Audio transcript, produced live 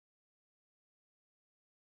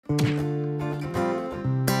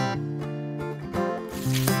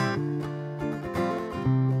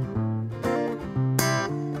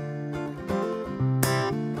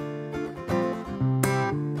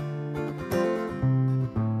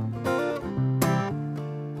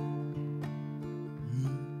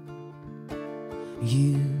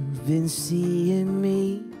You've been seeing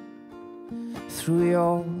me through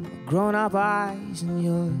your grown-up eyes and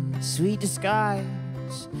your sweet disguise,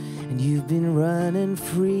 and you've been running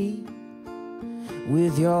free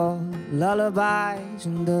with your lullabies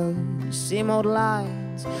and the same old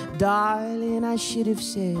lines. Darling, I should have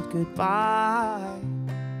said goodbye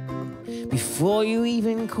before you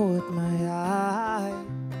even caught my eye.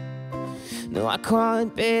 No, I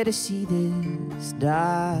can't bear to see this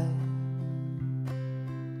die.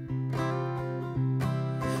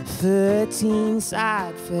 13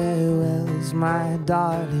 sad farewells, my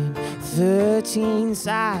darling, 13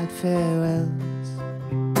 sad farewells.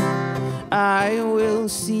 I will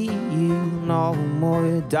see you no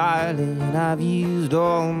more, darling, I've used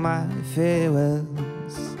all my farewells.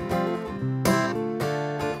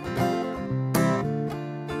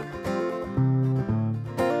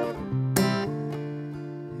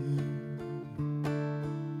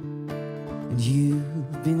 And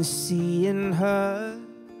you've been seeing her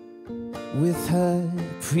with her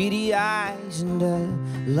pretty eyes and her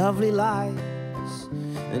lovely lies,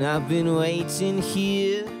 and I've been waiting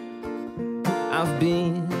here, I've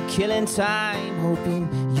been killing time, hoping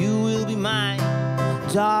you will be mine.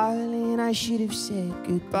 Darling, I should have said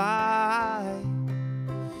goodbye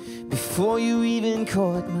before you even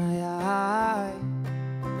caught my eye.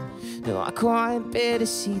 No, I can't bear to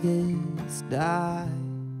see this die.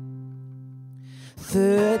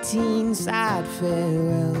 13 sad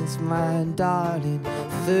farewells, my darling,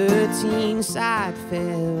 13 sad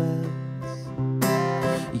farewells.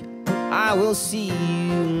 I will see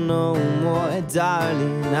you no more,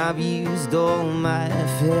 darling, I've used all my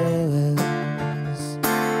farewells.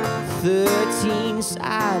 13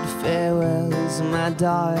 sad farewells, my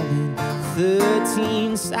darling,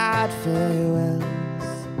 13 sad farewells.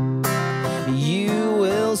 You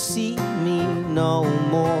will see me no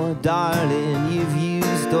more, darling, you've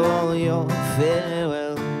used all your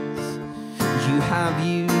farewells. You have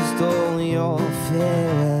used all your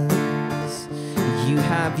farewells. You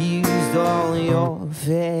have used all your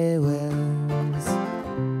farewells.